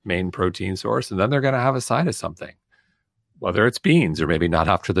their main protein source, and then they're going to have a side of something, whether it's beans or maybe not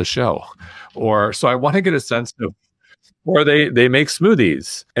after the show. So I want to get a sense of, or they make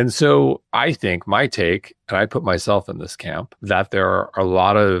smoothies. And so I think my take, and I put myself in this camp, that there are a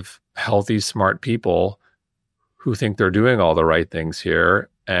lot of healthy, smart people who think they're doing all the right things here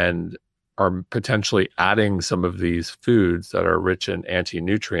and are potentially adding some of these foods that are rich in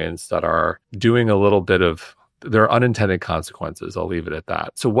anti-nutrients that are doing a little bit of, there are unintended consequences. I'll leave it at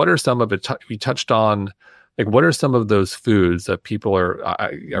that. So what are some of it? We touched on, what are some of those foods that people are,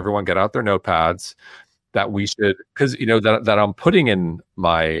 everyone get out their notepads, that we should, because, that I'm putting in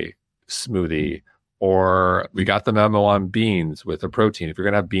my smoothie, Or we got the memo on beans with a protein. If you're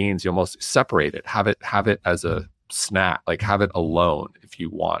going to have beans, you almost separate it. Have it as a snack, like have it alone if you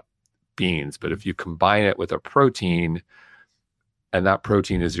want beans. But if you combine it with a protein and that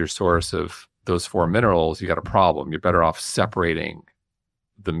protein is your source of those 4 minerals, you got a problem. You're better off separating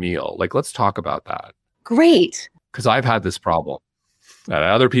the meal. Like, let's talk about that. Great. Because I've had this problem and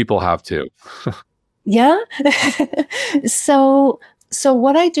other people have too. Yeah. So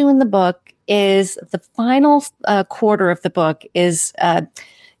what I do in the book is the final quarter of the book is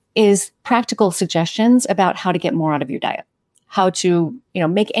practical suggestions about how to get more out of your diet, how to,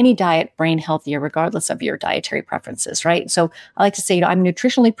 make any diet brain healthier, regardless of your dietary preferences, right? So I like to say, I'm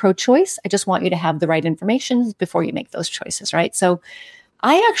nutritionally pro-choice. I just want you to have the right information before you make those choices, right? So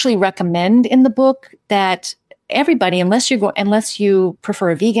I actually recommend in the book that everybody, unless you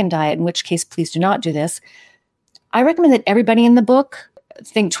prefer a vegan diet, in which case, please do not do this. I recommend that everybody in the book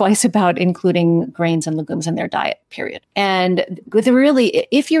think twice about including grains and legumes in their diet, period. And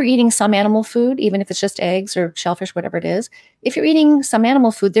if you're eating some animal food, even if it's just eggs or shellfish, whatever it is, if you're eating some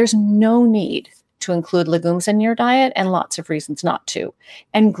animal food, there's no need to include legumes in your diet and lots of reasons not to.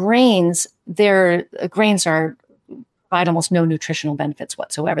 And grains are provide almost no nutritional benefits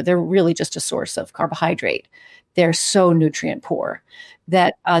whatsoever. They're really just a source of carbohydrate. They're so nutrient poor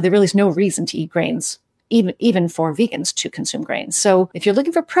that there really is no reason to eat grains, even for vegans to consume grains. So if you're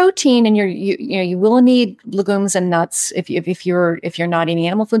looking for protein and you will need legumes and nuts. If you're not eating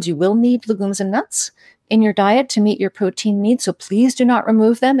animal foods, you will need legumes and nuts in your diet to meet your protein needs. So please do not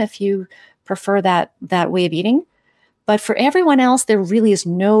remove them if you prefer that way of eating. But for everyone else, there really is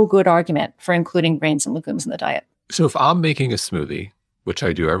no good argument for including grains and legumes in the diet. So if I'm making a smoothie, which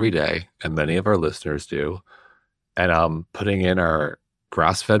I do every day, and many of our listeners do, and I'm putting in our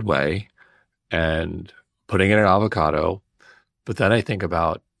grass-fed whey and putting in an avocado, but then I think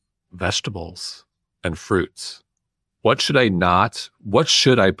about vegetables and fruits. What should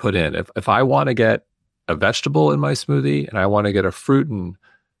I put in? If I want to get a vegetable in my smoothie and I want to get a fruit in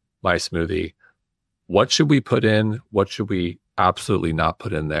my smoothie, what should we put in? What should we absolutely not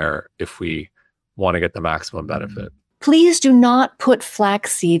put in there if we want to get the maximum benefit? Please do not put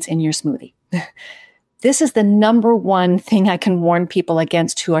flax seeds in your smoothie. This is the number one thing I can warn people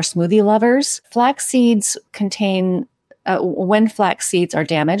against who are smoothie lovers. Flax seeds contain, when flax seeds are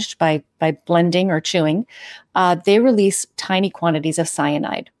damaged by blending or chewing, they release tiny quantities of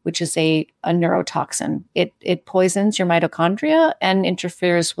cyanide, which is a neurotoxin. It poisons your mitochondria and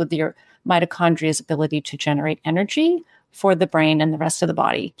interferes with your mitochondria's ability to generate energy for the brain and the rest of the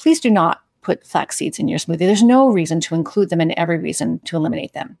body. Please do not put flax seeds in your smoothie. There's no reason to include them and every reason to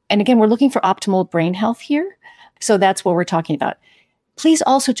eliminate them. And again, we're looking for optimal brain health here. So that's what we're talking about. Please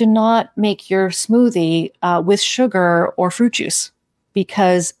also do not make your smoothie with sugar or fruit juice,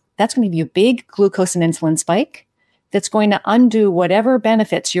 because that's going to give you a big glucose and insulin spike that's going to undo whatever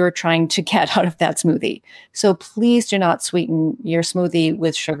benefits you're trying to get out of that smoothie. So please do not sweeten your smoothie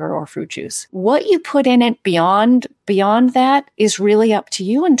with sugar or fruit juice. What you put in it beyond that is really up to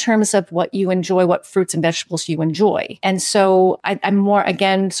you in terms of what you enjoy, what fruits and vegetables you enjoy. And so I'm more,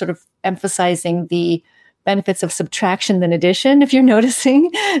 again, sort of emphasizing the benefits of subtraction than addition, if you're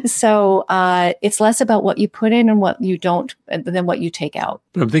noticing. So it's less about what you put in and what you don't than what you take out.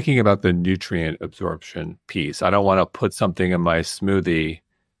 But I'm thinking about the nutrient absorption piece. I don't want to put something in my smoothie.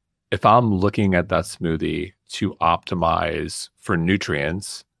 If I'm looking at that smoothie to optimize for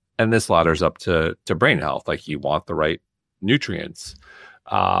nutrients, and this ladders up to brain health, like you want the right nutrients.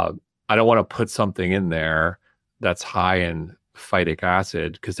 I don't want to put something in there that's high in phytic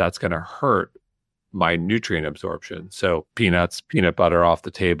acid, because that's going to hurt my nutrient absorption. So peanuts, peanut butter off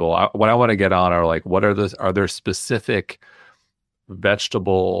the table. What I want to get on are like, are there specific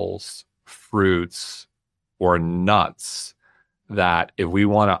vegetables, fruits, or nuts that if we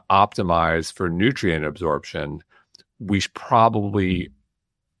want to optimize for nutrient absorption, we should probably,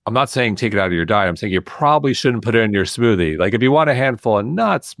 I'm not saying take it out of your diet. I'm saying you probably shouldn't put it in your smoothie. Like if you want a handful of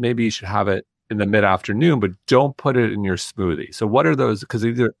nuts, maybe you should have it in the mid-afternoon, but don't put it in your smoothie. So what are those? Because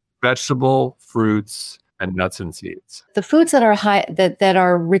either vegetable, fruits, and nuts and seeds. The foods that are high, that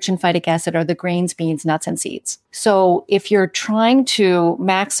are rich in phytic acid are the grains, beans, nuts, and seeds. So if you're trying to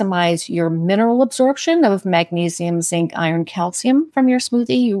maximize your mineral absorption of magnesium, zinc, iron, calcium from your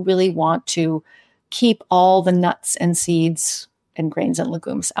smoothie, you really want to keep all the nuts and seeds and grains and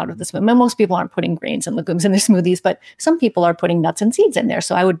legumes out of the smoothie. Most people aren't putting grains and legumes in their smoothies, but some people are putting nuts and seeds in there.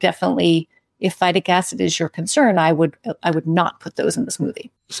 So I would definitely, if phytic acid is your concern, I would not put those in the smoothie.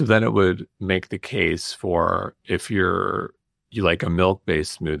 So then it would make the case for, if you like a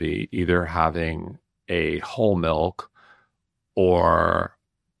milk-based smoothie, either having a whole milk or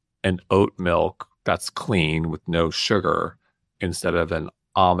an oat milk that's clean with no sugar instead of an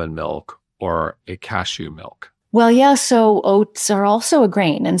almond milk or a cashew milk? Well, yeah. So oats are also a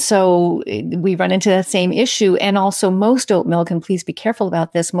grain. And so we run into that same issue. And also most oat milk, and please be careful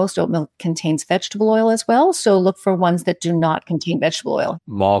about this, most oat milk contains vegetable oil as well. So look for ones that do not contain vegetable oil.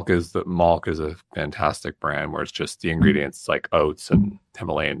 Malk is a fantastic brand where it's just the ingredients like oats and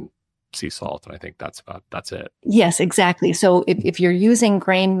Himalayan sea salt. And I think that's it. Yes, exactly. So if you're using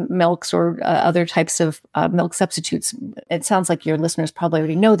grain milks or other types of milk substitutes, it sounds like your listeners probably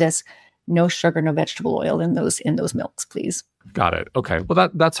already know this. No sugar, no vegetable oil in those milks, please. Got it. Okay. Well,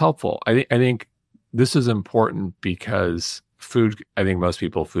 that's helpful. I think this is important because food, I think most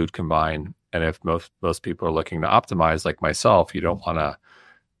people food combine. And if most people are looking to optimize, like myself, you don't want to,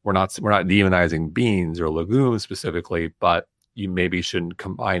 we're not demonizing beans or legumes specifically, but you maybe shouldn't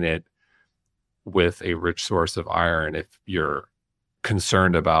combine it with a rich source of iron if you're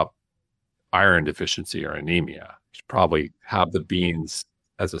concerned about iron deficiency or anemia. You should probably have the beans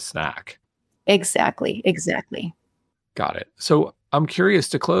as a snack. Exactly. Got it. So I'm curious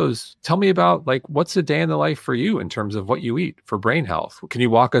to close. Tell me about what's a day in the life for you in terms of what you eat for brain health? Can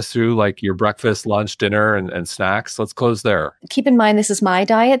you walk us through your breakfast, lunch, dinner, and snacks? Let's close there. Keep in mind, this is my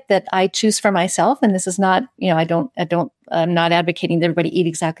diet that I choose for myself. And this is not, I'm not advocating that everybody eat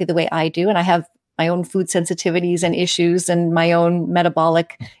exactly the way I do. And I have my own food sensitivities and issues and my own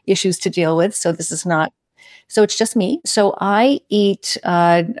metabolic issues to deal with. So this is not, so it's just me. So I eat,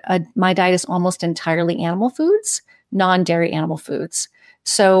 my diet is almost entirely animal foods, non-dairy animal foods.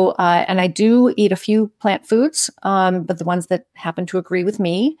 So, and I do eat a few plant foods, but the ones that happen to agree with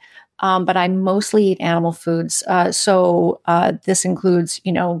me. But I mostly eat animal foods. So this includes,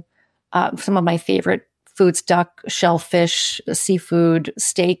 some of my favorite foods: duck, shellfish, seafood,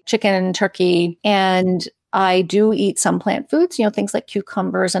 steak, chicken, turkey. And I do eat some plant foods, things like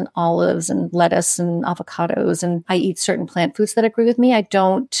cucumbers and olives and lettuce and avocados. And I eat certain plant foods that agree with me. I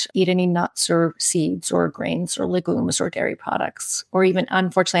don't eat any nuts or seeds or grains or legumes or dairy products, or even,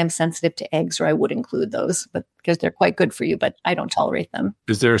 unfortunately, I'm sensitive to eggs, or I would include those, but because they're quite good for you, but I don't tolerate them.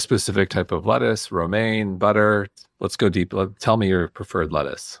 Is there a specific type of lettuce, romaine, butter? Let's go deep. Tell me your preferred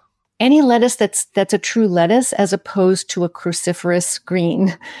lettuce. Any lettuce that's a true lettuce as opposed to a cruciferous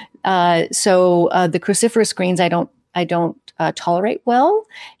green. So the cruciferous greens I don't tolerate well.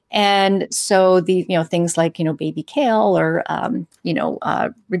 And so the, things like, baby kale or,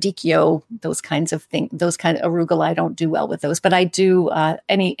 radicchio, those kinds of things, those kind of arugula, I don't do well with those, but I do,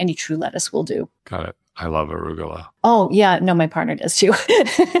 any true lettuce will do. Got it. I love arugula. Oh yeah. No, my partner does too.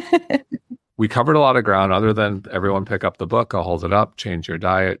 We covered a lot of ground other than everyone pick up the book. I'll hold it up, change your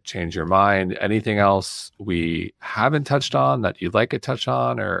diet, change your mind. Anything else we haven't touched on that you'd like to touch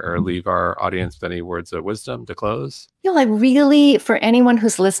on or leave our audience with any words of wisdom to close? I really, for anyone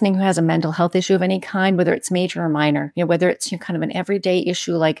who's listening who has a mental health issue of any kind, whether it's major or minor, whether it's kind of an everyday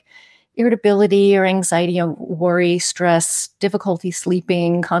issue like irritability or anxiety or worry, stress, difficulty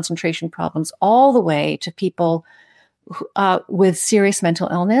sleeping, concentration problems, all the way to people with serious mental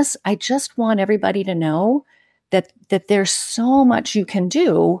illness, I just want everybody to know that there's so much you can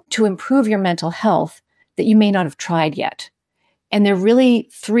do to improve your mental health that you may not have tried yet. And there are really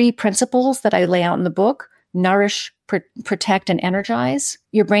 3 principles that I lay out in the book: nourish, protect, and energize.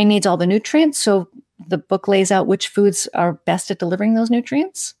 Your brain needs all the nutrients. So the book lays out which foods are best at delivering those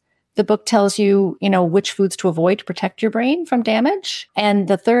nutrients. The book tells you, which foods to avoid to protect your brain from damage. And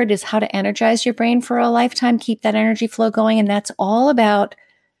the third is how to energize your brain for a lifetime, keep that energy flow going. And that's all about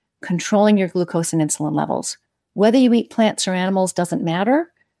controlling your glucose and insulin levels. Whether you eat plants or animals doesn't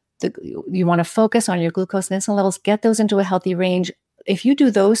matter. You want to focus on your glucose and insulin levels, get those into a healthy range. If you do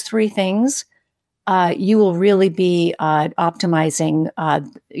those 3 things, you will really be optimizing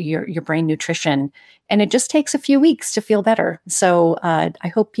your brain nutrition. And it just takes a few weeks to feel better. So I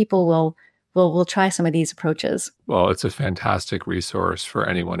hope people will try some of these approaches. Well, it's a fantastic resource for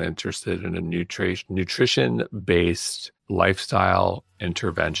anyone interested in a nutrition-based lifestyle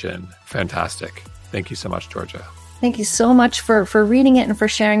intervention. Fantastic. Thank you so much, Georgia. Thank you so much for reading it and for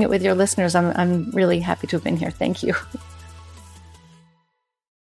sharing it with your listeners. I'm really happy to have been here. Thank you.